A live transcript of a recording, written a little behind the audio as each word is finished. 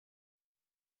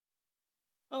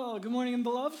Oh, good morning,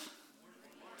 beloved.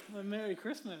 Well, Merry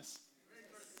Christmas.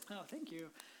 Oh, thank you.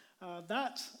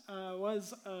 That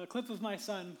was a clip of my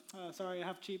son. Sorry, I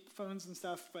have cheap phones and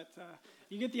stuff, but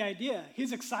you get the idea.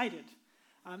 He's excited.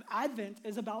 Advent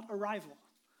is about arrival.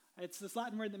 It's this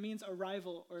Latin word that means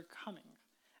arrival or coming.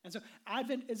 And so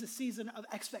Advent is a season of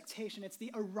expectation. It's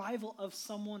the arrival of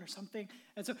someone or something.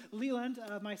 And so Leland,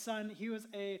 my son, he was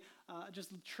a just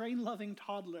train-loving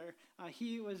toddler.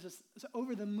 He was just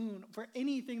over the moon for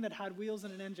anything that had wheels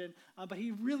and an engine, but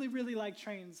he really, really liked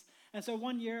trains. And so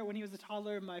one year when he was a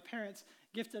toddler, my parents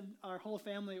gifted our whole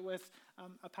family with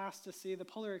a pass to see the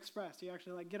Polar Express. You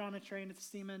actually get on a train, it's a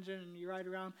steam engine, and you ride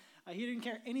around. He didn't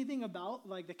care anything about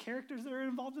the characters that are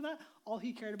involved in that. All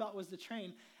he cared about was the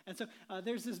train. And so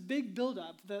there's this big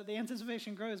buildup. The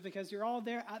anticipation grows because you're all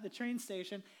there at the train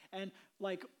station, and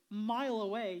mile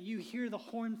away, you hear the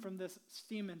horn from this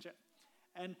steam engine.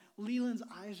 And Leland's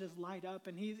eyes just light up,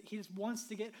 and he just wants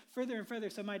to get further and further.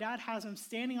 So my dad has him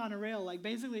standing on a rail,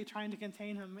 basically trying to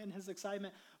contain him in his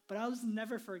excitement. But I'll just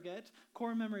never forget,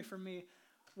 core memory for me,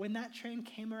 when that train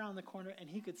came around the corner and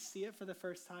he could see it for the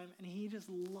first time, and he just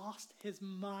lost his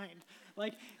mind.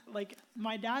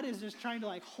 My dad is just trying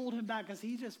to hold him back because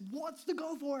he just wants to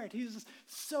go for it. He's just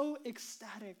so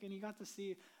ecstatic, and you got to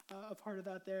see a part of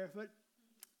that there. But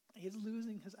he's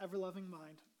losing his ever-loving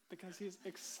mind because he's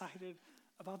excited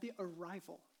about the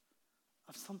arrival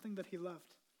of something that he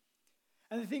loved.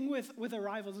 And the thing with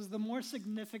arrivals is the more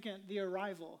significant the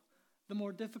arrival, the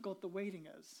more difficult the waiting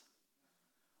is.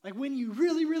 When you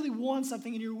really, really want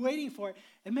something and you're waiting for it,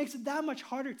 it makes it that much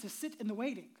harder to sit in the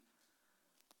waiting.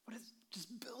 But it's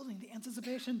just building the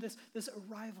anticipation, this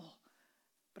arrival.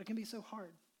 But it can be so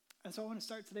hard. And so I want to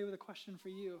start today with a question for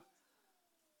you.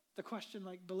 The question,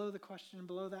 below the question,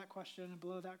 below that question, and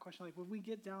below that question, when we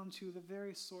get down to the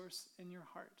very source in your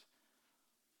heart,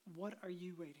 what are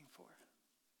you waiting for?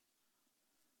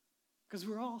 Because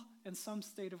we're all in some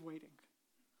state of waiting.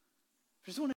 I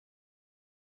just want to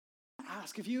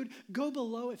ask if you would go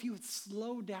below, if you would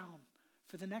slow down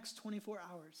for the next 24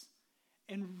 hours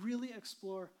and really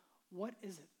explore what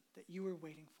is it that you are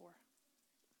waiting for?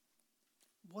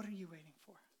 What are you waiting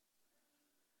for?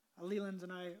 Leland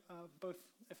and I, both,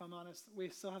 if I'm honest, we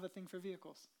still have a thing for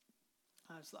vehicles.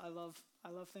 I love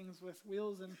things with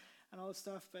wheels and all this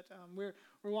stuff, but we're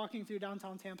walking through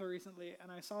downtown Tampa recently,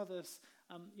 and I saw this,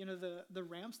 the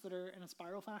ramps that are in a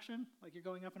spiral fashion, you're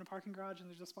going up in a parking garage and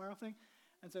there's a spiral thing.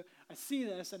 And so I see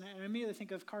this, and I immediately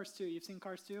think of Cars 2. You've seen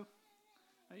Cars 2?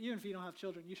 Even if you don't have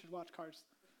children, you should watch Cars.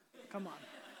 Come on.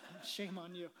 Shame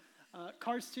on you.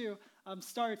 Cars 2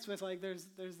 starts with, there's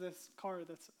this car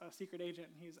that's a secret agent,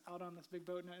 and he's out on this big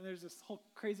boat, and there's this whole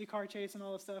crazy car chase and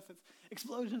all this stuff. It's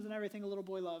explosions and everything a little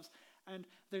boy loves. And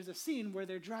there's a scene where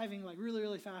they're driving, really,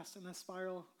 really fast in this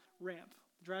spiral ramp,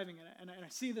 driving in it. And I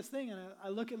see this thing, and I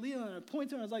look at Leland, and I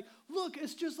point to him, and I was like, look,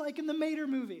 it's just like in the Mater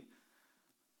movie.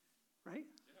 Right?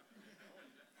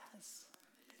 Yes.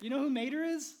 You know who Mater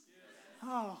is? Yes.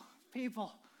 Oh,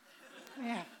 people.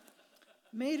 Man.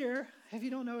 Mater, if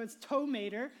you don't know, it's Tow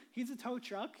Mater. He's a tow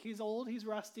truck. He's old, he's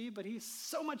rusty, but he's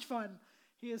so much fun.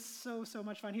 He is so, so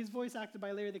much fun. He's voice acted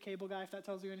by Larry the Cable Guy, if that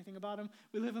tells you anything about him.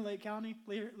 We live in Lake County.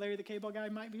 Larry the Cable Guy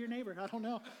might be your neighbor. I don't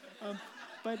know.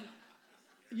 But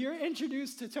you're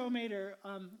introduced to Tow Mater,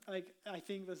 I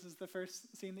think this is the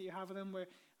first scene that you have with him, where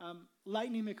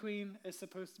Lightning McQueen is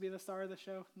supposed to be the star of the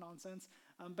show. Nonsense.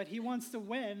 But he wants to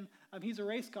win. He's a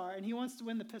race car, and he wants to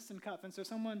win the Piston Cup. And so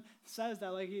someone says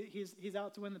that he's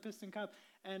out to win the Piston Cup.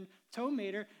 And Tow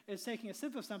Mater is taking a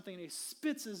sip of something, and he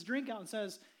spits his drink out and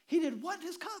says, "He did what?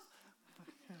 His cup?"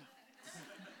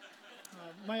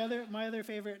 My other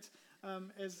favorite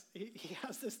is he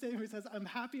has this thing where he says, "I'm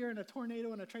happier in a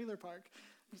tornado in a trailer park."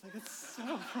 He's like, "It's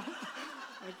so."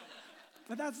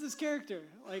 But that's this character.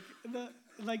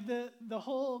 The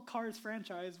whole Cars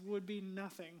franchise would be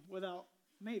nothing without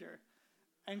Mater.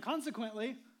 And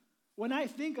consequently, when I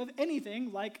think of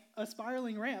anything like a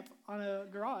spiraling ramp on a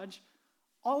garage,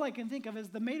 all I can think of is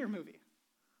the Mater movie.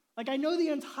 I know the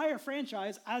entire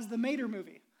franchise as the Mater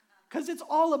movie because it's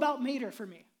all about Mater for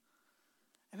me.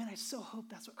 I mean, I so hope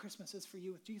that's what Christmas is for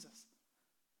you with Jesus.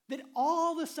 That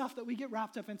all the stuff that we get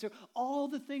wrapped up into, all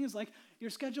the things your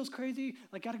schedule's crazy,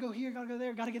 gotta go here, gotta go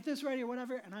there, gotta get this ready or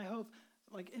whatever, and I hope,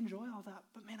 enjoy all that.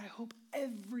 But man, I hope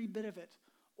every bit of it,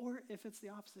 or if it's the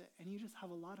opposite, and you just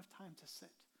have a lot of time to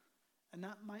sit. And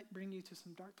that might bring you to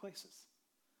some dark places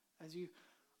as you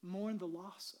mourn the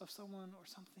loss of someone or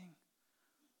something.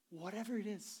 Whatever it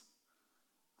is,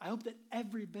 I hope that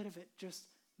every bit of it just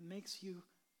makes you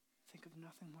think of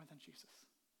nothing more than Jesus.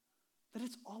 That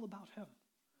it's all about him.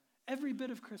 Every bit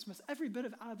of Christmas, every bit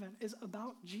of Advent is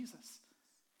about Jesus.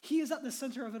 He is at the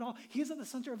center of it all. He is at the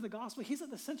center of the gospel. He's at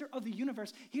the center of the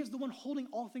universe. He is the one holding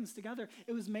all things together.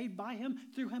 It was made by him,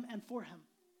 through him, and for him.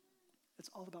 It's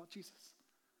all about Jesus.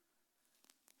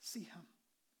 See him.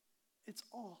 It's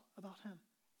all about him.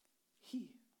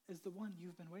 He is the one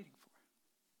you've been waiting for.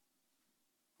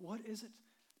 What is it,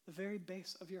 the very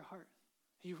base of your heart,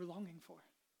 you were longing for?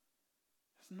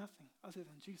 There's nothing other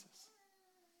than Jesus.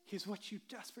 He's what you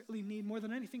desperately need more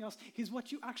than anything else. He's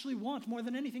what you actually want more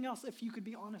than anything else, if you could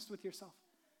be honest with yourself.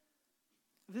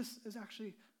 This is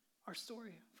actually our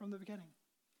story from the beginning.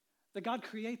 That God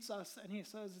creates us and he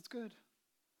says it's good.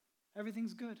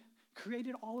 Everything's good.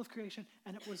 Created all of creation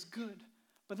and it was good.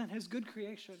 But then his good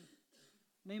creation,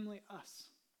 namely us,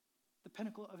 the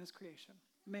pinnacle of his creation,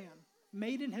 man,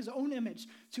 made in his own image,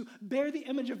 to bear the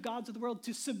image of God to the world,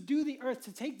 to subdue the earth,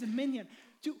 to take dominion,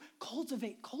 to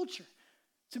cultivate culture,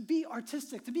 to be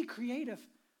artistic, to be creative,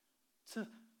 to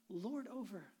lord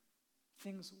over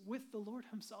things with the Lord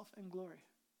himself in glory.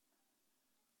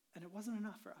 And it wasn't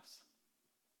enough for us.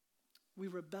 We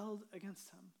rebelled against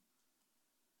him.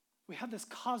 We have this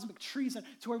cosmic treason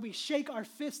to where we shake our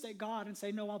fist at God and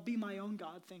say, no, I'll be my own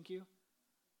God, thank you.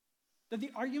 That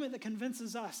the argument that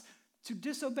convinces us to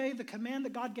disobey the command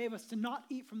that God gave us to not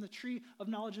eat from the tree of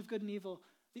knowledge of good and evil,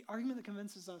 the argument that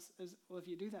convinces us is, well, if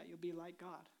you do that, you'll be like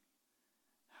God.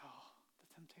 Oh,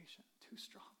 the temptation, too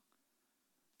strong.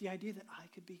 The idea that I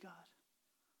could be God.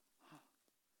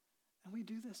 And we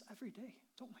do this every day,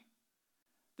 don't we?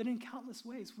 That in countless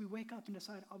ways, we wake up and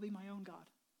decide, I'll be my own God.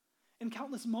 In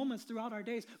countless moments throughout our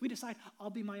days, we decide,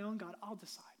 I'll be my own God, I'll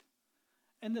decide.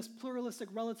 In this pluralistic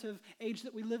relative age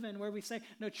that we live in, where we say,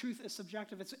 no, truth is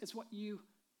subjective, it's what you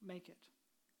make it.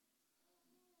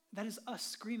 That is us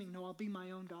screaming, no, I'll be my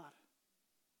own God.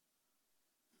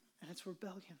 And it's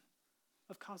rebellion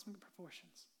of cosmic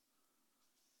proportions.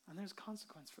 And there's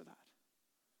consequence for that,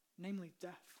 namely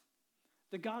death.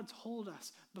 The God told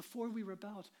us before we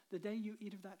rebelled, the day you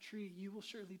eat of that tree, you will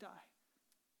surely die.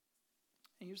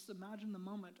 And you just imagine the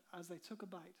moment as they took a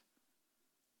bite,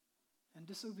 and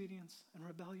disobedience and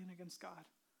rebellion against God,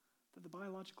 that the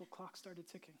biological clock started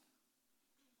ticking.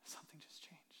 Something just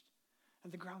changed.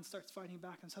 And the ground starts fighting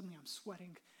back, and suddenly I'm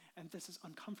sweating, and this is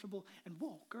uncomfortable. And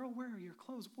whoa, girl, where are your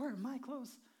clothes? Where are my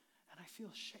clothes? And I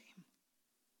feel shame.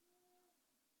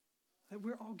 That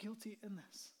we're all guilty in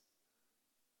this.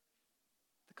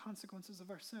 The consequences of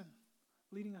our sin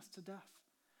leading us to death.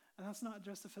 And that's not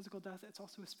just a physical death, it's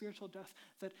also a spiritual death,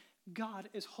 that God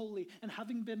is holy, and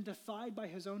having been defied by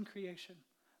his own creation,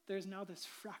 there's now this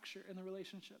fracture in the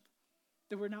relationship.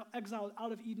 That we're now exiled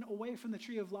out of Eden, away from the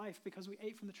tree of life, because we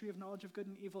ate from the tree of knowledge of good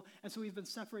and evil, and so we've been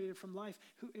separated from life,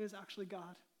 who is actually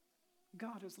God.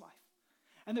 God is life.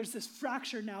 And there's this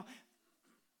fracture now,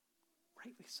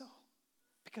 rightly so,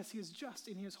 because he is just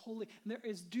and he is holy, and there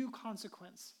is due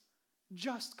consequence,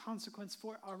 just consequence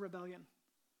for our rebellion.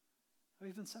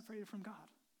 We've been separated from God.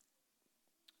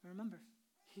 And remember,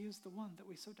 he is the one that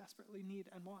we so desperately need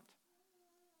and want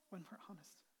when we're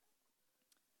honest.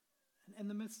 And in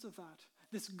the midst of that,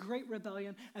 this great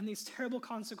rebellion and these terrible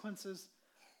consequences,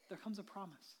 there comes a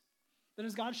promise. That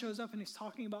as God shows up and he's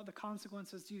talking about the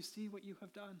consequences, do you see what you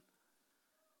have done?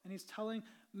 And he's telling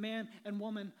man and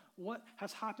woman what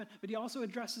has happened. But he also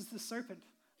addresses the serpent,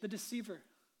 the deceiver,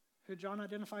 who John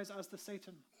identifies as the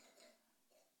Satan.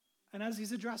 And as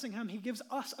he's addressing him, he gives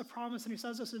us a promise, and he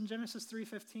says this in Genesis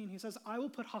 3:15. He says, I will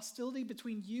put hostility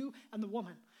between you and the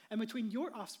woman, and between your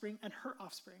offspring and her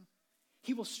offspring.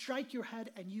 He will strike your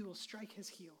head, and you will strike his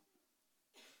heel.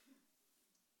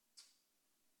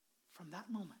 From that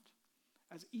moment,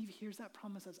 as Eve hears that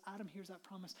promise, as Adam hears that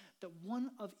promise, that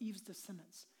one of Eve's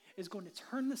descendants is going to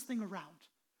turn this thing around.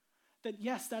 That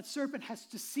yes, that serpent has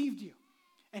deceived you,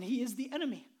 and he is the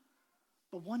enemy.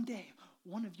 But one day,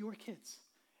 one of your kids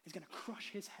is going to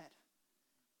crush his head.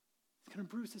 He's going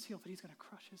to bruise his heel, but he's going to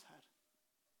crush his head.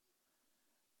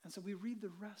 And so we read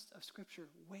the rest of Scripture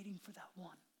waiting for that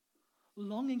one,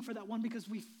 longing for that one, because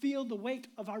we feel the weight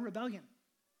of our rebellion.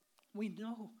 We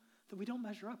know that we don't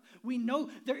measure up. We know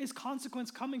there is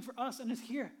consequence coming for us, and it's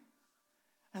here.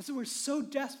 And so we're so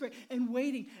desperate and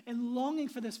waiting and longing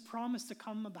for this promise to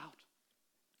come about.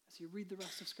 As you read the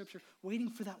rest of Scripture, waiting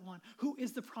for that one. Who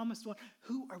is the promised one?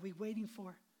 Who are we waiting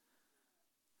for?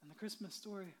 And the Christmas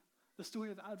story, the story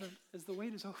of Advent, is the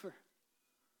wait is over.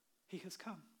 He has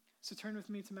come. So turn with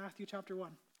me to Matthew chapter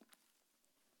 1.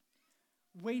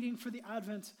 Waiting for the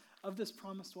advent of this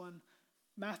promised one.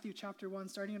 Matthew chapter 1,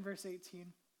 starting in verse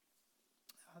 18.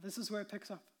 This is where it picks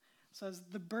up. It says,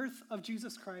 the birth of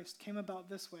Jesus Christ came about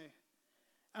this way.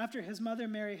 After his mother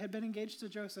Mary had been engaged to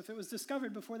Joseph, it was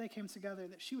discovered before they came together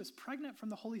that she was pregnant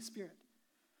from the Holy Spirit.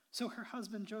 So her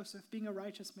husband, Joseph, being a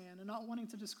righteous man and not wanting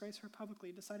to disgrace her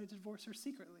publicly, decided to divorce her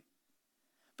secretly.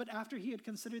 But after he had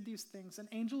considered these things, an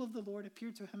angel of the Lord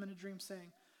appeared to him in a dream,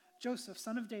 saying, Joseph,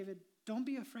 son of David, don't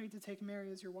be afraid to take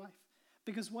Mary as your wife,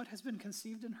 because what has been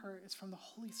conceived in her is from the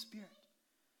Holy Spirit.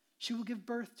 She will give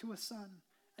birth to a son,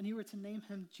 and you are to name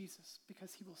him Jesus,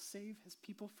 because he will save his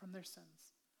people from their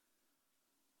sins.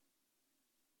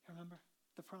 Remember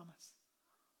the promise.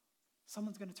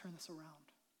 Someone's going to turn this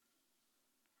around.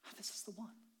 This is the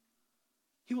one.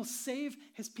 He will save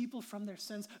his people from their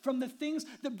sins, from the things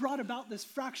that brought about this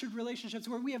fractured relationships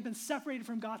where we have been separated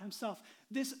from God himself.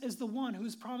 This is the one who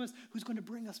is promised, who's going to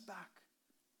bring us back.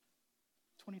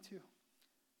 22.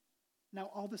 Now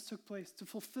all this took place to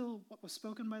fulfill what was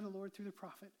spoken by the Lord through the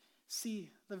prophet.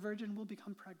 See, the virgin will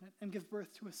become pregnant and give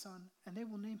birth to a son, and they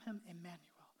will name him Emmanuel,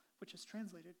 which is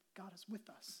translated, God is with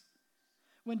us.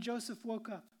 When Joseph woke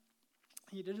up,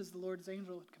 he did as the Lord's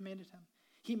angel had commanded him.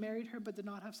 He married her but did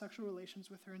not have sexual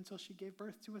relations with her until she gave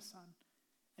birth to a son,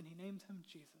 and he named him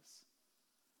Jesus.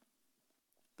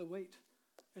 The wait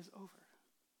is over.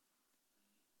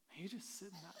 You just sit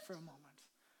in that for a moment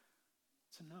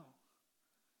to know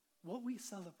what we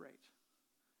celebrate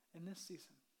in this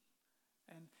season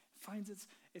and finds its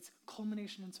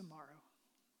culmination in tomorrow.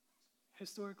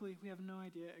 Historically, we have no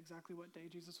idea exactly what day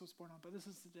Jesus was born on, but this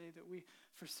is the day that we,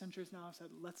 for centuries now, have said,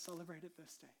 let's celebrate it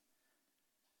this day.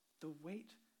 The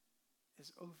wait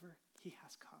is over. He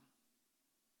has come.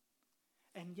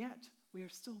 And yet, we are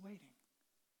still waiting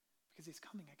because he's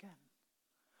coming again.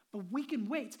 But we can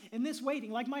wait in this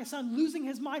waiting, like my son losing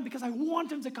his mind because I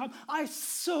want him to come. I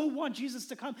so want Jesus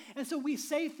to come. And so we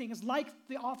say things like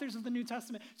the authors of the New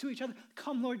Testament to each other,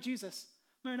 come, Lord Jesus.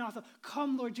 Maranatha,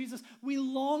 come, Lord Jesus. We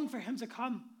long for him to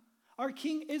come. Our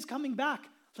King is coming back.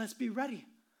 Let's be ready.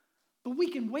 But we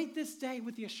can wait this day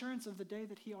with the assurance of the day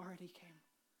that he already came.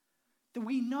 That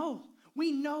we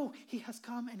know he has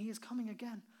come and he is coming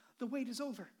again. The wait is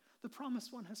over. The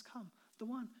promised one has come. The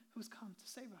one who has come to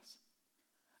save us.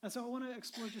 And so I want to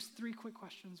explore just 3 quick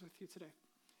questions with you today.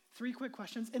 3 quick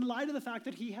questions in light of the fact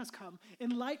that he has come,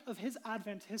 in light of his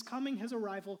advent, his coming, his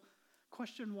arrival.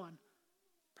 Question 1,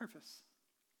 purpose.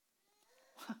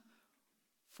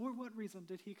 For what reason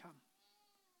did he come?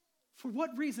 For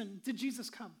what reason did Jesus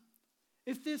come?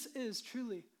 If this is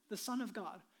truly the Son of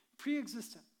God,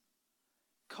 pre-existent,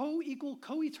 co-equal,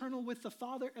 co-eternal with the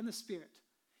Father and the Spirit,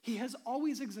 he has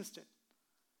always existed.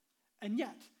 And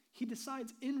yet, he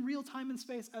decides in real time and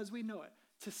space as we know it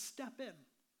to step in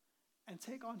and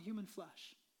take on human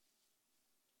flesh.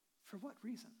 For what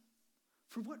reason?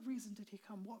 For what reason did he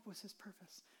come? What was his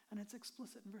purpose? And it's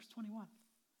explicit in verse 21.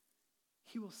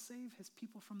 He will save his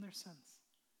people from their sins.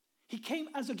 He came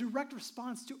as a direct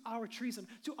response to our treason,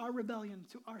 to our rebellion,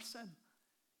 to our sin.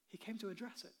 He came to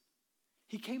address it.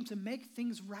 He came to make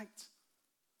things right.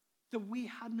 That we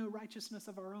had no righteousness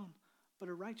of our own, but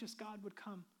a righteous God would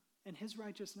come in his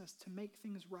righteousness to make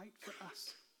things right for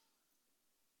us.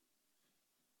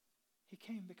 He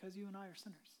came because you and I are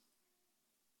sinners.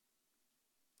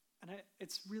 And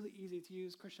it's really easy to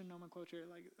use Christian nomenclature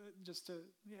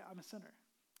I'm a sinner.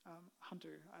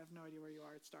 Hunter, I have no idea where you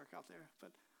are. It's dark out there.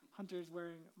 But Hunter's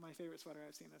wearing my favorite sweater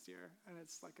I've seen this year. And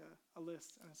it's like a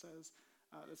list. And it says,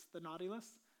 it's the naughty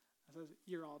list. It says,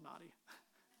 you're all naughty.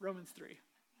 Romans 3,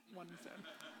 1 and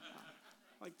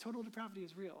 10. Total depravity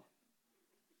is real.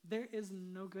 There is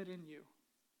no good in you.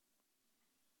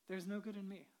 There's no good in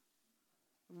me.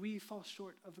 We fall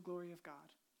short of the glory of God.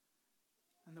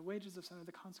 And the wages of sin, or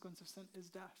the consequence of sin, is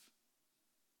death.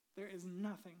 There is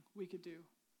nothing we could do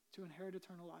to inherit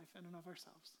eternal life in and of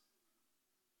ourselves.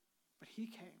 But he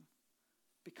came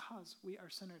because we are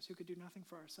sinners who could do nothing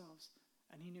for ourselves,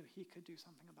 and he knew he could do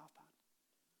something about that.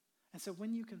 And so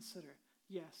when you consider,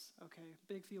 yes, okay,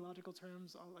 big theological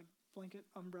terms, blanket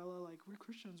umbrella, we're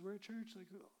Christians, we're a church,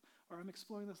 or I'm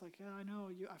exploring this, yeah, I know,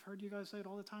 I've heard you guys say it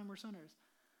all the time, we're sinners.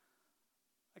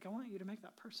 I want you to make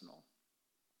that personal,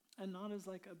 and not as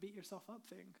a beat yourself up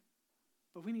thing,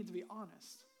 but we need to be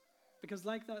honest, because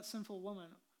like that sinful woman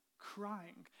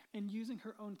crying and using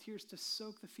her own tears to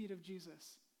soak the feet of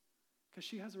Jesus, because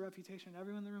she has a reputation,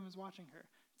 everyone in the room is watching her,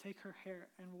 take her hair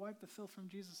and wipe the filth from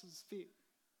Jesus' feet,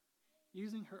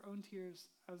 using her own tears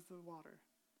as the water.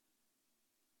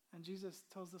 And Jesus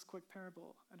tells this quick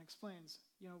parable and explains,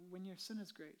 when your sin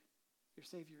is great, your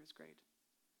Savior is great.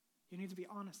 You need to be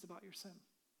honest about your sin.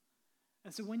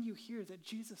 And so when you hear that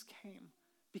Jesus came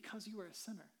because you were a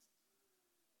sinner,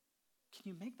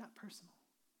 can you make that personal?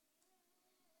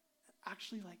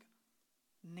 Actually,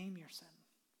 name your sin.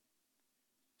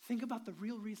 Think about the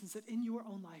real reasons that in your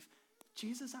own life,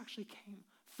 Jesus actually came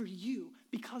for you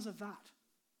because of that.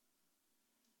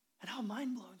 And how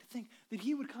mind-blowing to think that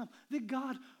he would come, that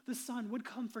God, the Son, would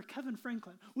come for Kevin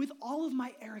Franklin with all of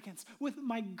my arrogance, with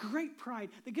my great pride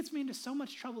that gets me into so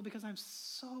much trouble because I'm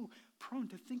so prone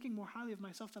to thinking more highly of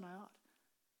myself than I ought.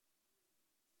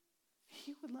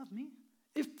 He would love me.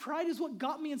 If pride is what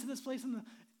got me into this place in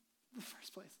the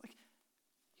first place, like,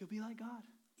 you'll be like God,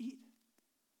 eat.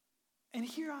 And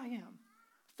here I am,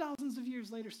 thousands of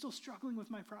years later, still struggling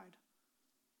with my pride.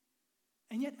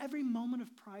 And yet every moment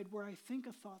of pride where I think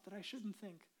a thought that I shouldn't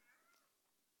think,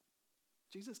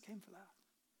 Jesus came for that,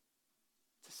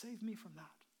 to save me from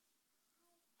that.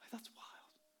 Like, that's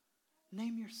wild.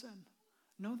 Name your sin.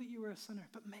 Know that you are a sinner,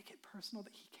 but make it personal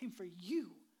that he came for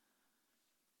you.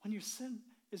 When your sin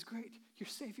is great, your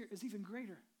Savior is even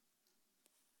greater.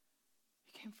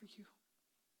 He came for you.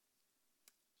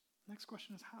 Next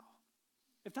question is how?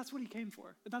 If that's what he came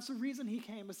for, if that's the reason he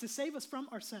came, is to save us from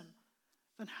our sin,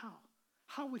 then how?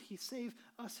 How would he save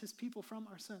us, his people, from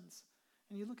our sins?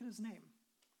 And you look at his name.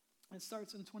 It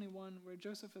starts in 21 where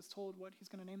Joseph is told what he's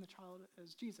going to name the child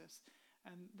as Jesus.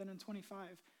 And then in 25,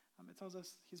 it tells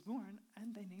us he's born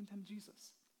and they named him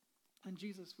Jesus. And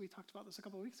Jesus, we talked about this a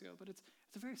couple of weeks ago, but it's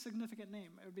a very significant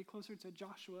name. It would be closer to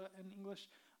Joshua in English,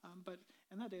 but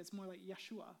in that day it's more like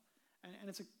Yeshua. And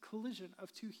it's a collision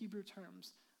of two Hebrew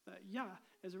terms. Yah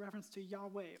is a reference to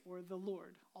Yahweh, or the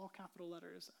Lord, all capital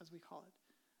letters as we call it.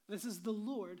 This is the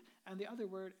Lord, and the other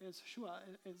word is Shua,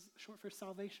 is short for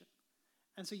salvation.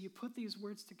 And so you put these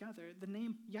words together, the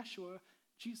name Yeshua,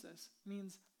 Jesus,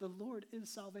 means the Lord is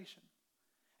salvation.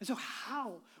 And so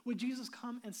how would Jesus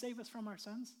come and save us from our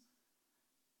sins?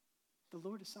 The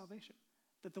Lord is salvation.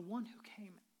 That the one who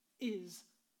came is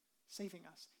saving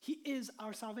us. He is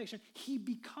our salvation. He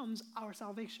becomes our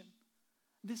salvation.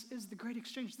 This is the great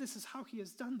exchange. This is how he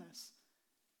has done this.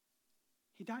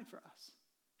 He died for us,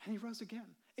 and he rose again,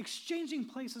 exchanging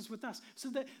places with us so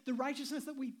that the righteousness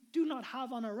that we do not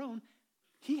have on our own,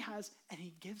 he has, and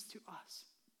he gives to us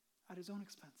at his own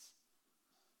expense.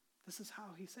 This is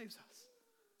how he saves us,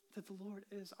 that the Lord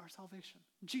is our salvation.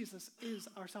 Jesus is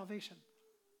our salvation.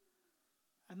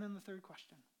 And then the third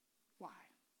question, why?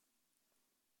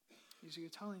 So you're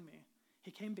telling me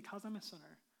he came because I'm a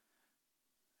sinner,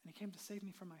 and he came to save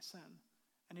me from my sin,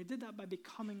 and he did that by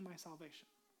becoming my salvation.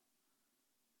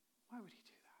 Why would he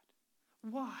do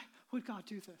that? Why would God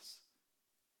do this?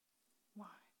 Why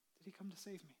did he come to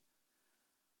save me?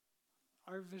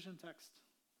 Our vision text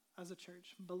as a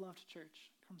church, beloved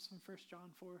church, comes from 1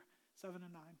 John 4, 7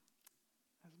 and 9.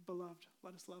 As beloved,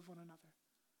 let us love one another.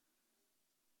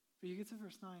 But you get to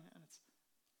verse 9, and it's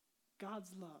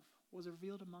God's love was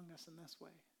revealed among us in this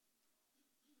way.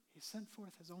 He sent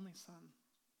forth his only Son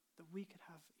that we could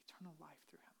have eternal life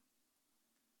through him.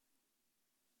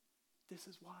 This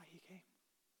is why he came.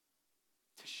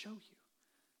 To show you.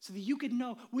 So that you could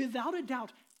know without a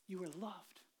doubt you are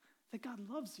loved. That God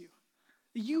loves you.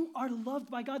 That you are loved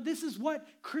by God. This is what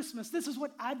Christmas, this is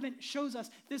what Advent shows us.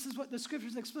 This is what the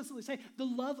scriptures explicitly say. The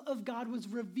love of God was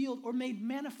revealed or made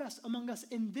manifest among us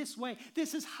in this way.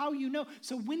 This is how you know.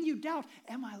 So when you doubt,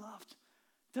 am I loved?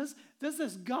 Does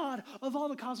this God of all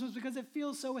the cosmos, because it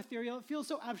feels so ethereal, it feels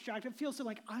so abstract, it feels so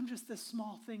like I'm just this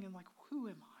small thing and like, who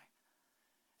am I?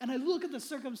 And I look at the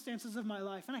circumstances of my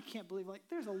life and I can't believe like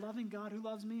there's a loving God who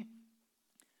loves me.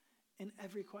 In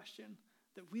every question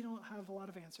that we don't have a lot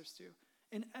of answers to,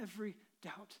 in every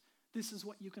doubt, this is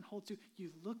what you can hold to.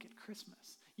 You look at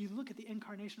Christmas. You look at the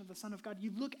incarnation of the Son of God.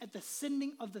 You look at the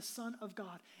sending of the Son of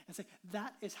God and say,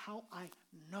 that is how I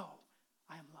know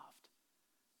I am loved.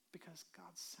 Because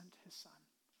God sent his Son,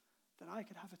 that I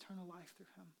could have eternal life through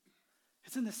him.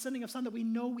 It's in the sending of Son that we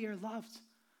know we are loved.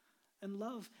 And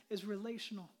love is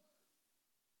relational.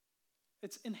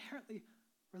 It's inherently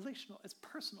relational. It's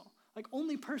personal. Like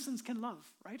only persons can love,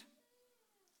 right?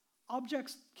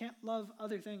 Objects can't love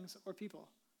other things or people.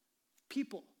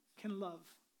 People can love.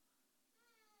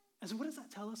 And so what does that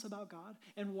tell us about God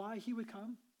and why he would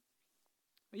come?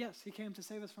 Well, yes, he came to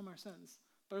save us from our sins.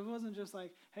 But it wasn't just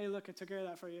like, hey, look, I took care of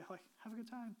that for you. Like, have a good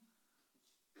time.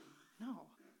 No,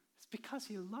 it's because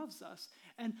he loves us.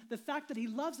 And the fact that he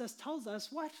loves us tells us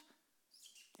what?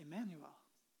 Emmanuel,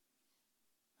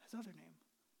 his other name.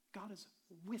 God is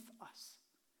with us.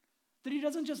 That he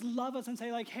doesn't just love us and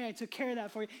say like, hey, I took care of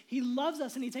that for you. He loves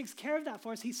us and he takes care of that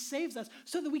for us. He saves us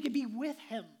so that we can be with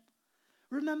him.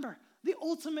 Remember, the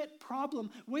ultimate problem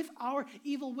with our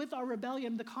evil, with our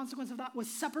rebellion, the consequence of that was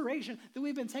separation, that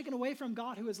we've been taken away from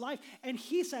God who is life. And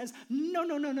he says,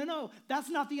 no. That's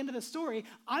not the end of the story.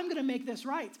 I'm going to make this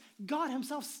right. God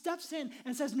himself steps in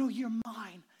and says, no, you're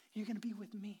mine. You're going to be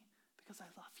with me because I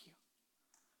love you.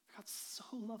 God so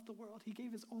loved the world. He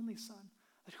gave his only Son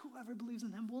that whoever believes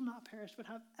in him will not perish but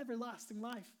have everlasting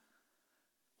life.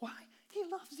 Why? He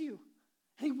loves you.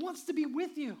 And he wants to be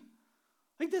with you.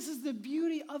 Like, this is the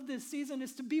beauty of this season,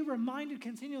 is to be reminded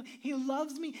continually. He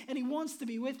loves me and he wants to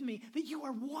be with me, that you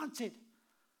are wanted.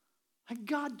 Like,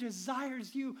 God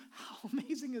desires you. How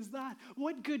amazing is that?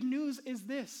 What good news is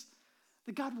this?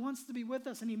 That God wants to be with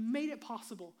us and he made it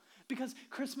possible. Because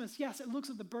Christmas, yes, it looks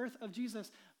at the birth of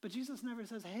Jesus, but Jesus never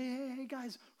says, hey,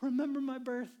 guys, remember my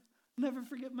birth. Never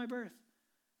forget my birth.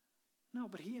 No,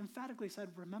 but he emphatically said,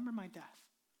 remember my death.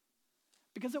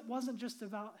 Because it wasn't just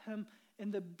about him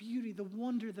and the beauty, the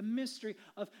wonder, the mystery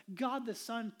of God the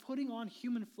Son putting on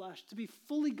human flesh to be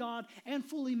fully God and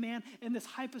fully man in this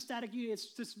hypostatic unity.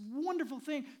 It's this wonderful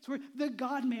thing to where the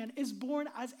God-man is born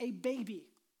as a baby.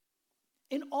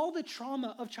 In all the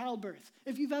trauma of childbirth,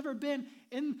 if you've ever been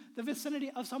in the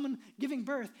vicinity of someone giving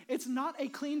birth, it's not a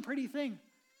clean, pretty thing.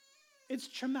 It's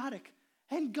traumatic.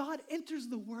 And God enters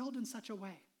the world in such a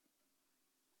way,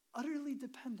 utterly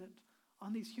dependent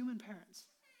on these human parents,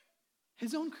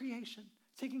 his own creation,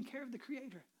 taking care of the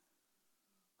creator.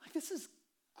 Like, this is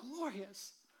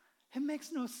glorious. It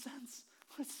makes no sense.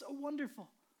 It's so wonderful.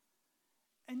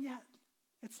 And yet,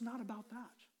 it's not about that.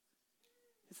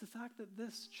 It's the fact that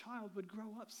this child would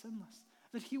grow up sinless,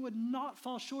 that he would not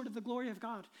fall short of the glory of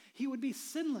God. He would be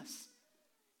sinless.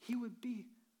 He would be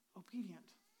obedient.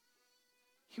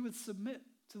 He would submit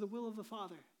to the will of the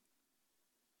Father,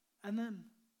 and then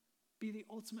be the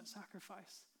ultimate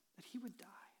sacrifice, that he would die,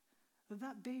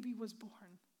 that baby was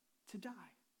born to die,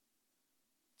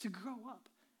 to grow up,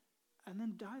 and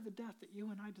then die the death that you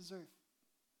and I deserve.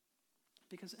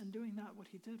 Because in doing that, what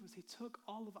he did was he took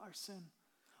all of our sin,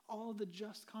 all the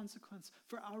just consequence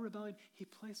for our rebellion, he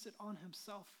placed it on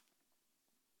himself.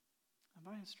 And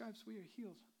by his stripes we are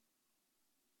healed.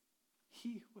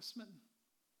 He was smitten.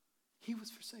 He was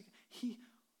forsaken. He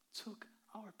took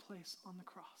our place on the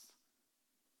cross.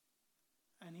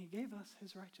 And he gave us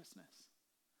his righteousness.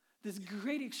 This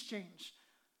great exchange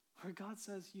where God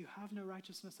says, you have no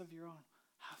righteousness of your own,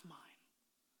 have mine.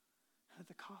 And at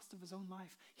the cost of his own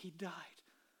life, he died.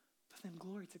 But then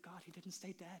glory to God, he didn't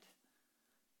stay dead.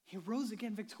 He rose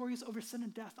again, victorious over sin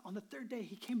and death. On the third day,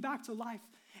 he came back to life,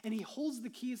 and he holds the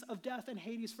keys of death and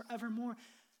Hades forevermore.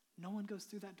 No one goes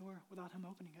through that door without him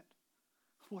opening it.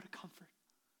 What a comfort.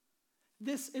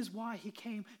 This is why he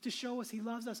came, to show us he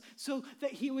loves us, so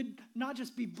that he would not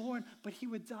just be born, but he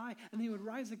would die, and then he would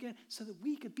rise again, so that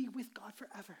we could be with God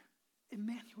forever.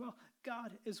 Emmanuel,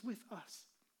 God is with us.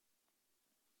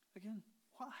 Again,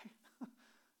 why?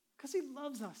 Because he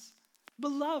loves us.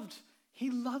 Beloved,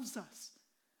 he loves us.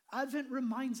 Advent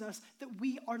reminds us that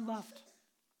we are loved.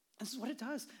 This is what it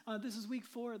does. This is week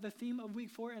 4. The theme of week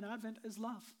 4 in Advent is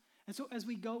love. And so as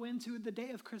we go into the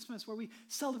day of Christmas where we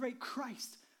celebrate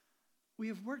Christ, we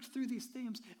have worked through these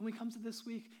themes and we come to this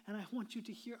week, and I want you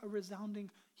to hear a resounding,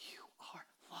 you are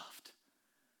loved.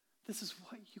 This is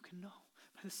what you can know.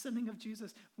 By the sending of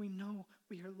Jesus, we know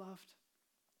we are loved.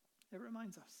 It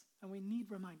reminds us, and we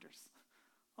need reminders.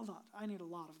 A lot. I need a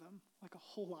lot of them, like a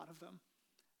whole lot of them.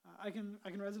 I can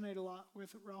resonate a lot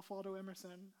with Ralph Waldo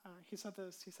Emerson. He said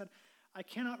this. He said, I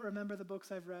cannot remember the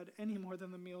books I've read any more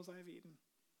than the meals I've eaten.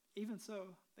 Even so,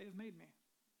 they have made me.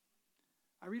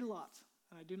 I read a lot,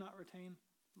 and I do not retain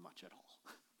much at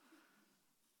all.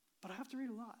 But I have to read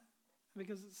a lot,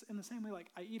 because it's in the same way, like,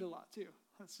 I eat a lot too.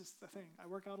 That's just the thing. I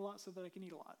work out a lot so that I can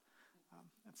eat a lot.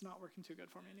 It's not working too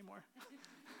good for me anymore.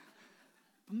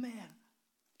 But man,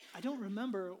 I don't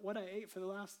remember what I ate for the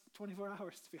last 24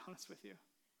 hours, to be honest with you.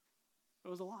 It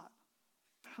was a lot.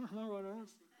 I don't remember what it was.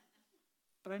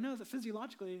 But I know that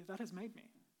physiologically, that has made me.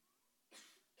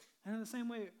 And in the same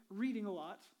way, reading a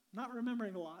lot, not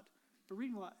remembering a lot, but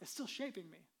reading a lot, is still shaping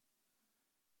me.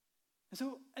 And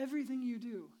so everything you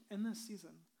do in this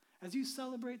season, as you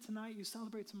celebrate tonight, you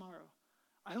celebrate tomorrow,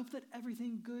 I hope that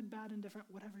everything good, bad, and different,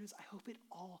 whatever it is, I hope it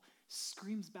all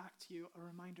screams back to you a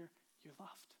reminder, you're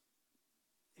loved.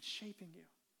 It's shaping you.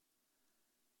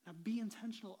 Now be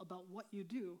intentional about what you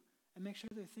do, and make sure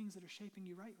they're things that are shaping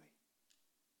you rightly.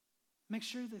 Make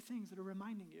sure they're things that are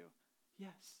reminding you,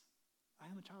 yes,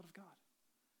 I am a child of God.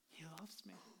 He loves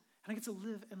me. And I get to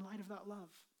live in light of that love.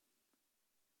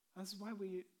 And this is why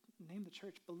we name the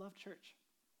church Beloved Church.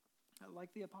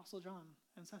 Like the Apostle John,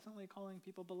 incessantly calling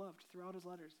people beloved throughout his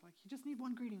letters. Like, you just need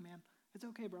one greeting, man. It's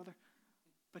okay, brother.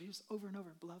 But he just over and over,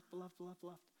 beloved, beloved, beloved,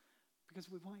 beloved. Because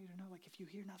we want you to know, like, if you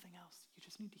hear nothing else, you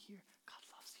just need to hear,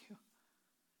 God loves you.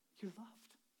 You're loved.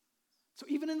 So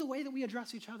even in the way that we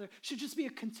address each other should just be a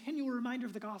continual reminder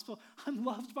of the gospel. I'm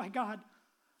loved by God.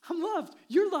 I'm loved.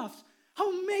 You're loved.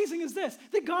 How amazing is this?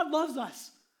 That God loves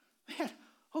us. Man,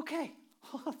 okay,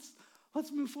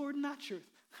 let's move forward in that truth.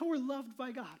 We're loved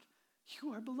by God.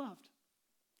 You are beloved.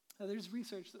 There's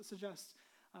research that suggests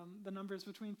the numbers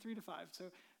between 3 to 5. So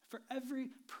for every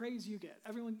praise you get,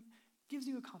 everyone gives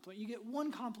you a compliment. You get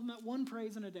one compliment, one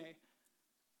praise in a day.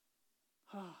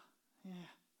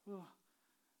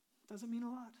 Doesn't mean a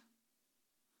lot.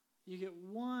 You get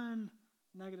one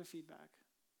negative feedback,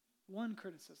 one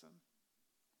criticism.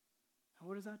 And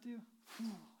what does that do?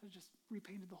 It just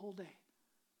repainted the whole day.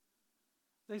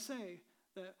 They say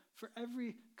that for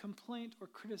every complaint or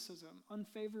criticism,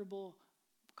 unfavorable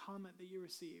comment that you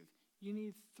receive, you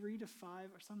need 3 to 5,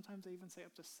 or sometimes they even say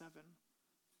up to 7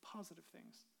 positive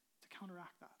things to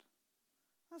counteract that.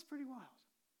 That's pretty wild.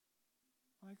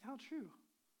 Like, how true?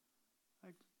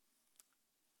 Like,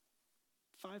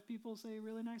 5 people say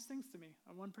really nice things to me,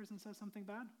 and one person says something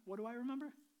bad. What do I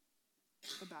remember?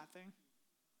 The bad thing.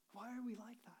 Why are we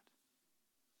like that?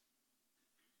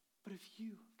 But if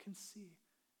you can see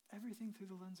everything through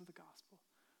the lens of the gospel,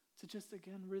 to just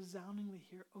again resoundingly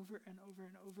hear over and over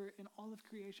and over in all of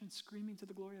creation screaming to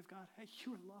the glory of God, hey,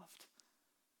 you are loved.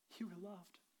 You are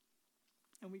loved.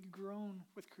 And we groan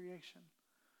with creation,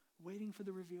 waiting for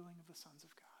the revealing of the sons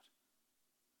of God.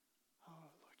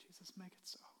 Oh, Lord Jesus, make it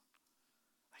so.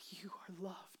 You are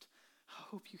loved. I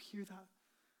hope you hear that.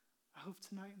 I hope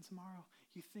tonight and tomorrow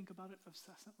you think about it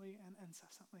obsessively and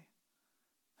incessantly.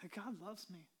 That God loves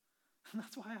me. And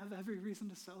that's why I have every reason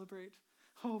to celebrate.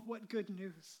 Oh, what good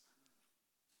news.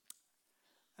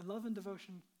 And love and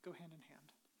devotion go hand in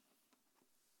hand.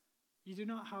 You do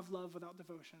not have love without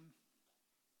devotion.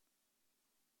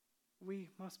 We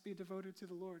must be devoted to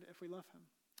the Lord if we love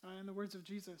him. In the words of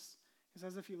Jesus, he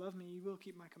says, if you love me, you will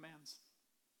keep my commands.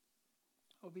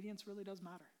 Obedience really does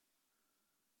matter.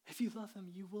 If you love him,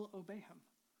 you will obey him.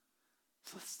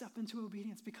 So let's step into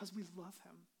obedience because we love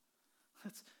him.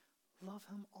 Let's love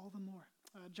him all the more.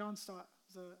 John Stott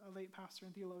is a late pastor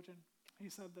and theologian. He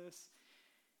said this.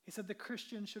 He said, the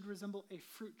Christian should resemble a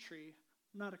fruit tree,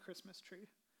 not a Christmas tree.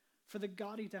 For the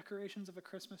gaudy decorations of a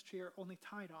Christmas tree are only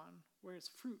tied on,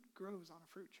 whereas fruit grows on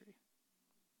a fruit tree.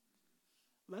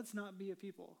 Let's not be a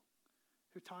people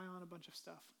who tie on a bunch of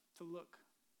stuff to look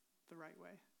the right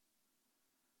way.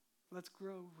 Let's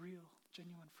grow real,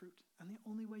 genuine fruit. And the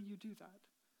only way you do that,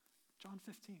 John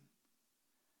 15,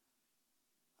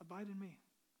 abide in me.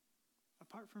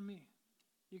 Apart from me,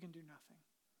 you can do nothing.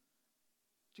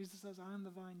 Jesus says, I am the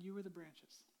vine, you are the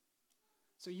branches.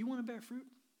 So you want to bear fruit?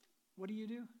 What do?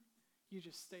 You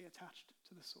just stay attached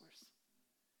to the source.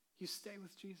 You stay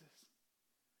with Jesus.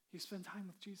 You spend time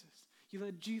with Jesus. You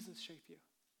let Jesus shape you.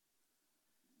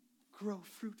 Grow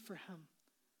fruit for him.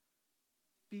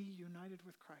 Be united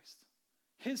with Christ.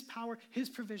 His power, his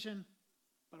provision,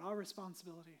 but our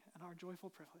responsibility and our joyful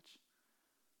privilege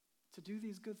to do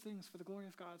these good things for the glory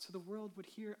of God, so the world would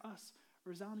hear us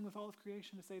resounding with all of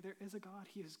creation to say, there is a God,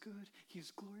 he is good, he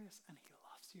is glorious, and he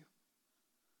loves you.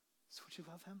 So would you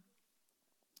love him?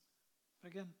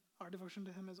 But again, our devotion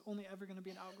to him is only ever going to be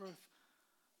an outgrowth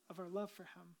of our love for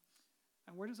him.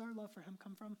 And where does our love for him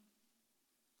come from?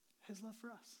 His love for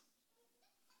us.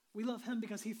 We love him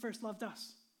because he first loved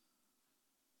us.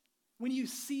 When you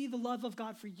see the love of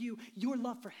God for you, your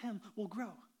love for him will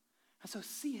grow. And so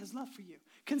see his love for you.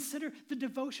 Consider the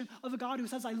devotion of a God who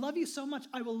says, I love you so much,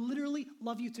 I will literally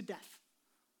love you to death.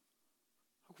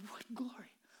 What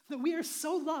glory. That we are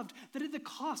so loved that at the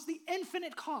cost, the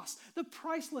infinite cost, the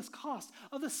priceless cost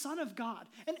of the Son of God,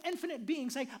 an infinite being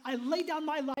saying, I lay down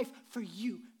my life for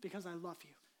you because I love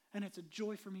you. And it's a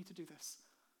joy for me to do this.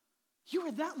 You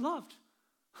are that loved.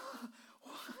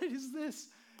 What is this?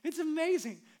 It's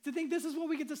amazing to think this is what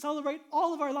we get to celebrate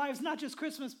all of our lives, not just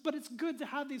Christmas, but it's good to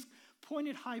have these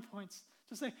pointed high points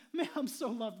to say, man, I'm so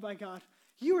loved by God.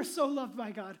 You are so loved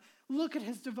by God. Look at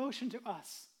his devotion to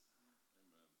us.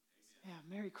 Yeah,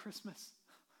 Merry Christmas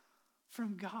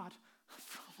from God,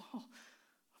 from all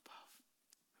above.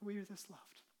 We are this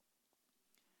loved.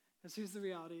 Because here's the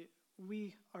reality.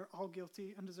 We are all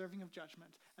guilty and deserving of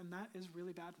judgment, and that is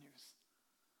really bad news.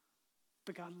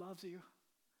 But God loves you,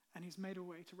 and he's made a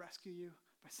way to rescue you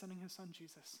by sending his son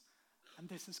Jesus. And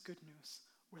this is good news.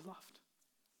 We're loved.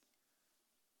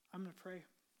 I'm going to pray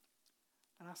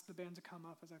and ask the band to come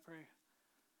up as I pray.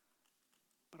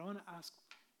 But I want to ask,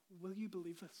 will you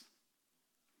believe this?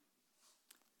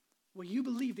 Will you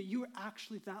believe that you are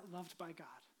actually that loved by God?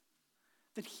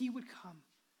 That he would come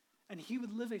and he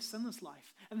would live a sinless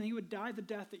life, and then he would die the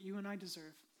death that you and I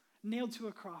deserve, nailed to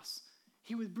a cross.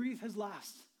 He would breathe his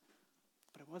last,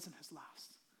 but it wasn't his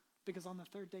last, because on the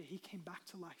third day he came back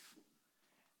to life,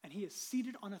 and he is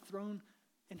seated on a throne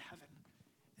in heaven.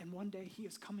 And one day he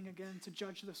is coming again to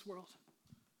judge this world,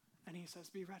 and he says,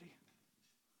 be ready.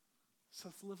 So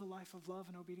let's live a life of love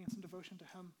and obedience and devotion to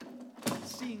him,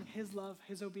 seeing his love,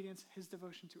 his obedience, his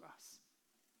devotion to us.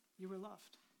 You were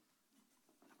loved.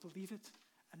 Believe it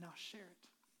and now share it.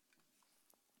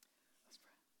 Let's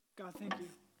pray. God, thank you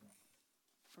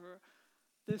for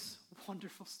this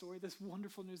wonderful story, this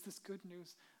wonderful news, this good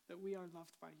news that we are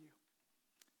loved by you.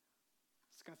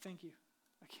 So God, thank you.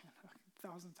 Again,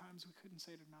 1,000 times we couldn't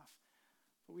say it enough,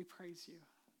 but we praise you.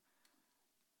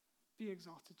 Be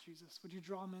exalted, Jesus. Would you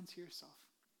draw men to yourself?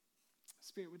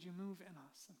 Spirit, would you move in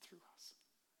us and through us?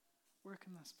 Work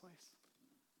in this place.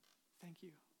 Thank you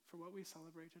for what we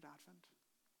celebrate at Advent.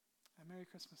 And Merry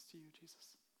Christmas to you,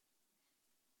 Jesus.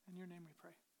 In your name we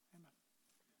pray. Amen.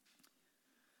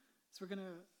 So we're going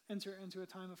to enter into a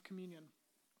time of communion.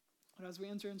 And as we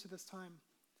enter into this time,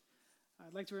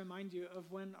 I'd like to remind you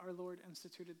of when our Lord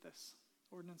instituted this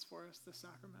ordinance for us, this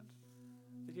sacrament.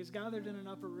 That he's gathered in an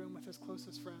upper room with his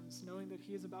closest friends, knowing that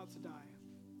he is about to die.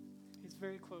 He's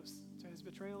very close to his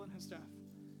betrayal and his death.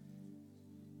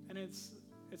 And it's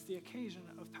the occasion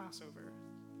of Passover.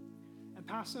 And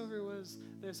Passover was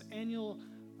this annual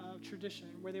tradition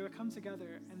where they would come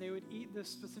together and they would eat this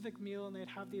specific meal, and they'd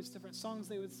have these different songs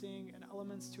they would sing and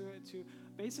elements to it to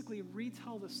basically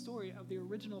retell the story of the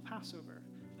original Passover.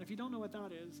 And if you don't know what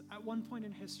that is, at one point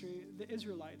in history, the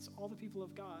Israelites, all the people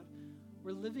of God,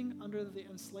 were living under the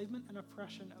enslavement and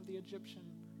oppression of the Egyptian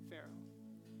Pharaoh.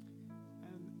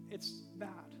 And it's bad.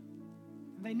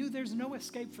 And they knew there's no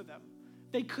escape for them.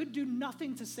 They could do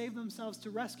nothing to save themselves,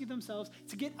 to rescue themselves,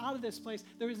 to get out of this place.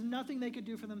 There is nothing they could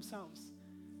do for themselves.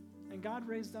 And God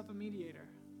raised up a mediator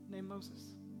named Moses.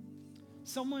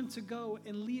 Someone to go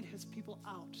and lead his people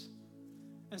out.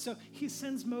 And so he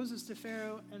sends Moses to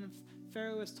Pharaoh, and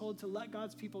Pharaoh is told to let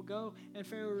God's people go, and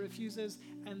Pharaoh refuses,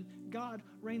 and God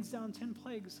rains down 10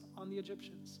 plagues on the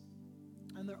Egyptians.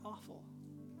 And they're awful.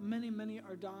 Many, many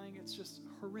are dying. It's just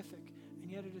horrific,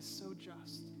 and yet it is so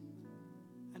just.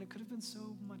 And it could have been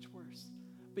so much worse.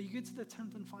 But you get to the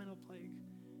 10th and final plague,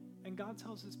 and God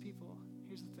tells his people,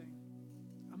 here's the thing.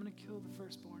 I'm going to kill the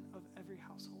firstborn of every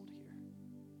household here.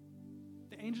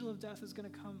 The angel of death is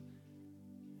going to come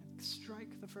and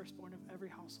strike the firstborn of every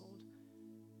household.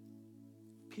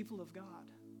 People of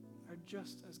God are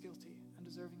just as guilty and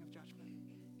deserving of judgment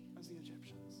as the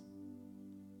Egyptians.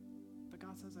 But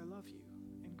God says, I love you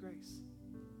in grace.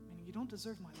 Meaning you don't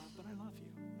deserve my love, but I love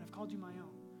you, and I've called you my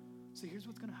own. So here's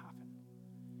what's going to happen.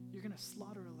 You're going to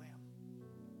slaughter a lamb.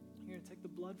 You're going to take the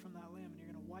blood from that lamb and you're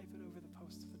going to wipe it over the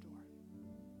post of the door.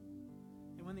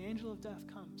 And when the angel of death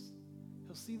comes,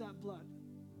 he'll see that blood,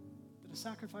 that a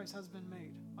sacrifice has been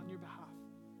made on your behalf,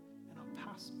 and he'll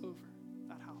pass over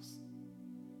that house.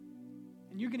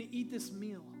 And you're going to eat this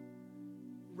meal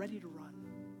ready to run.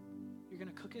 You're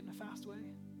going to cook it in a fast way.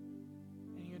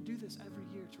 And you're going to do this every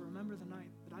year to remember the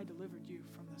night that I delivered you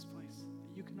from this place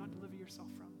that you could not deliver yourself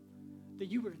from. That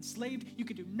you were enslaved. You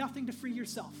could do nothing to free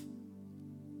yourself.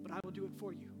 But I will do it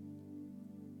for you.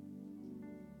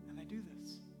 And they do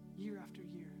this year after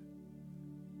year.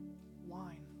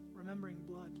 Wine, remembering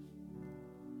blood.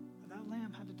 That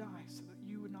lamb had to die so that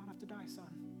you would not have to die,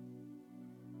 son.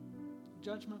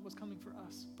 Judgment was coming for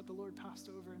us, but the Lord passed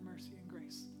over in mercy and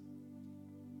grace.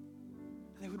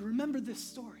 And they would remember this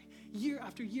story year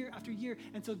after year after year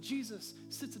until Jesus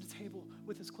sits at a table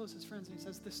with his closest friends and he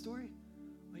says, this story,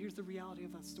 well, here's the reality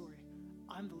of that story.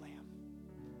 I'm the lamb.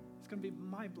 It's going to be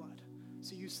my blood.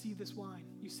 So you see this wine,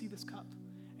 you see this cup,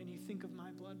 and you think of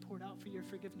my blood poured out for your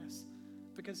forgiveness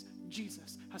because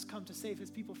Jesus has come to save his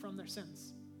people from their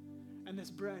sins. And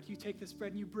this bread, you take this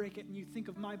bread and you break it and you think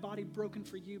of my body broken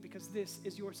for you because this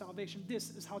is your salvation. This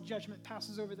is how judgment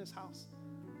passes over this house.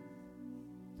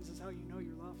 This is how you know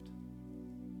you're loved.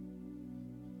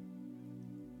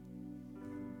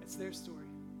 It's their story,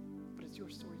 but it's your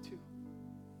story too.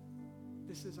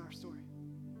 This is our story.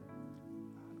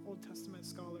 An Old Testament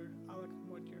scholar, Alec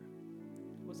Moodyer,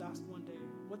 was asked one day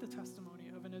what the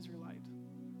testimony of an Israelite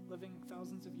living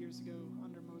thousands of years ago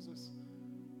under Moses,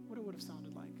 what it would have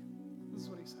sounded like. This is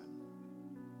what he said.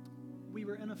 We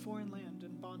were in a foreign land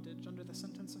in bondage under the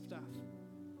sentence of death,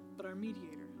 but our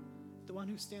mediator, the one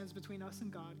who stands between us and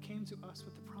God, came to us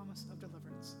with the promise of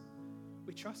deliverance.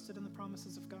 We trusted in the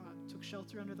promises of God, took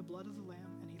shelter under the blood of the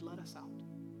Lamb, and he led us out.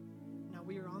 Now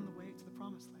we are on the way to the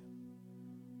promised land.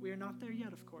 We are not there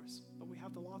yet, of course, but we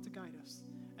have the law to guide us,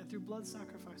 and through blood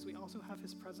sacrifice, we also have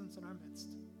his presence in our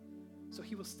midst. So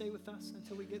he will stay with us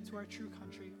until we get to our true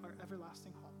country, our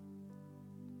everlasting home.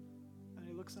 And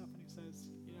he looks up and he says,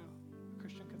 you know, a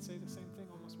Christian could say the same thing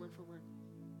almost word for word.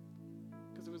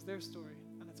 Because it was their story,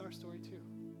 and it's our story too.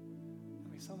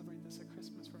 And we celebrate this at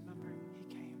Christmas, remembering he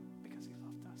came because he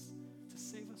loved us to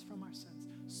save us from our sins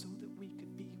so that we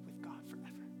could be with God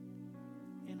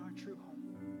our true home.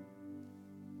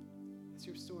 It's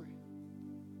your story.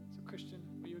 So Christian,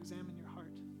 will you examine your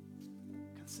heart?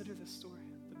 Consider this story,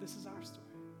 that this is our story.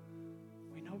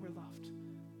 We know we're loved,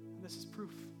 and this is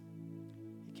proof.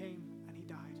 He came and he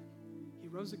died. He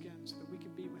rose again so that we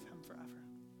could be with him forever.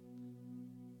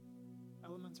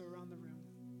 Elements are around the room.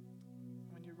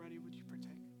 When you're ready, would you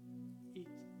partake? Eat,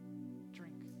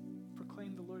 drink,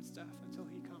 proclaim the Lord's death until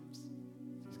he comes.